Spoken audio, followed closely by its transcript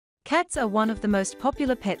Cats are one of the most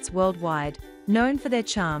popular pets worldwide, known for their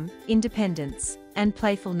charm, independence, and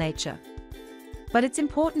playful nature. But it's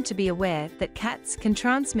important to be aware that cats can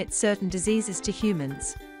transmit certain diseases to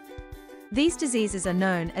humans. These diseases are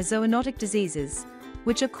known as zoonotic diseases,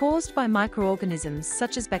 which are caused by microorganisms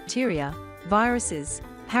such as bacteria, viruses,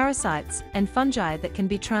 parasites, and fungi that can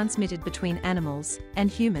be transmitted between animals and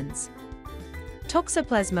humans.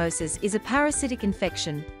 Toxoplasmosis is a parasitic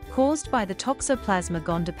infection caused by the Toxoplasma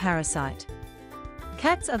gondii parasite.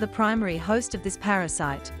 Cats are the primary host of this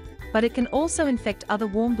parasite, but it can also infect other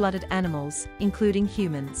warm-blooded animals, including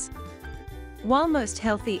humans. While most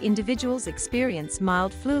healthy individuals experience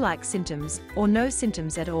mild flu-like symptoms or no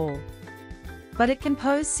symptoms at all, but it can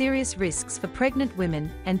pose serious risks for pregnant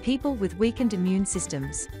women and people with weakened immune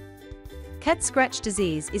systems. Cat scratch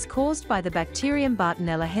disease is caused by the bacterium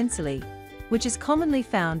Bartonella henselae, which is commonly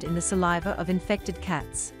found in the saliva of infected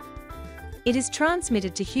cats. It is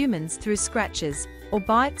transmitted to humans through scratches or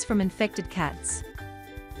bites from infected cats.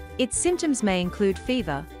 Its symptoms may include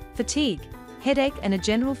fever, fatigue, headache, and a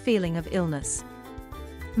general feeling of illness.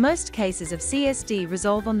 Most cases of CSD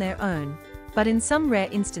resolve on their own, but in some rare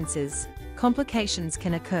instances, complications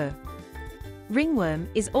can occur. Ringworm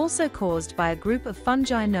is also caused by a group of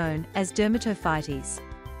fungi known as dermatophytes.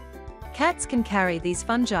 Cats can carry these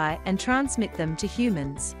fungi and transmit them to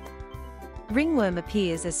humans. Ringworm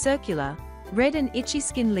appears as circular, red and itchy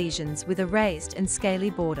skin lesions with a raised and scaly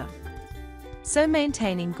border. So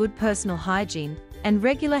maintaining good personal hygiene and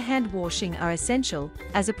regular hand washing are essential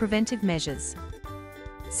as a preventive measures.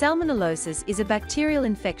 Salmonellosis is a bacterial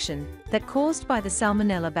infection that caused by the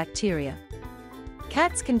Salmonella bacteria.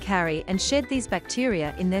 Cats can carry and shed these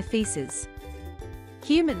bacteria in their feces.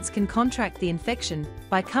 Humans can contract the infection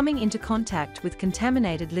by coming into contact with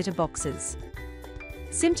contaminated litter boxes.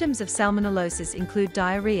 Symptoms of salmonellosis include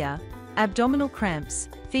diarrhea, abdominal cramps,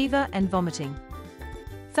 fever, and vomiting.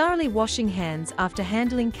 Thoroughly washing hands after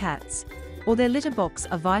handling cats or their litter box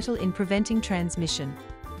are vital in preventing transmission.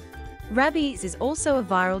 Rabies is also a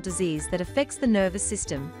viral disease that affects the nervous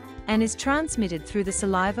system and is transmitted through the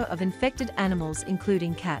saliva of infected animals,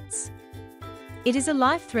 including cats. It is a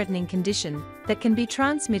life-threatening condition that can be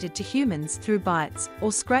transmitted to humans through bites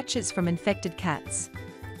or scratches from infected cats.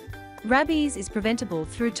 Rabies is preventable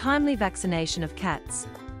through timely vaccination of cats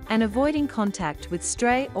and avoiding contact with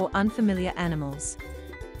stray or unfamiliar animals.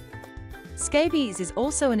 Scabies is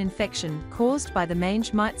also an infection caused by the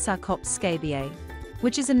mange mite Sarcops scabiei,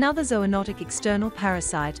 which is another zoonotic external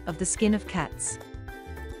parasite of the skin of cats.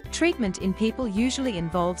 Treatment in people usually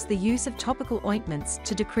involves the use of topical ointments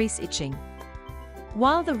to decrease itching.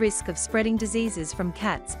 While the risk of spreading diseases from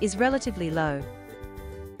cats is relatively low,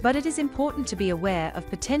 but it is important to be aware of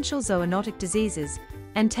potential zoonotic diseases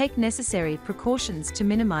and take necessary precautions to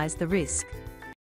minimize the risk.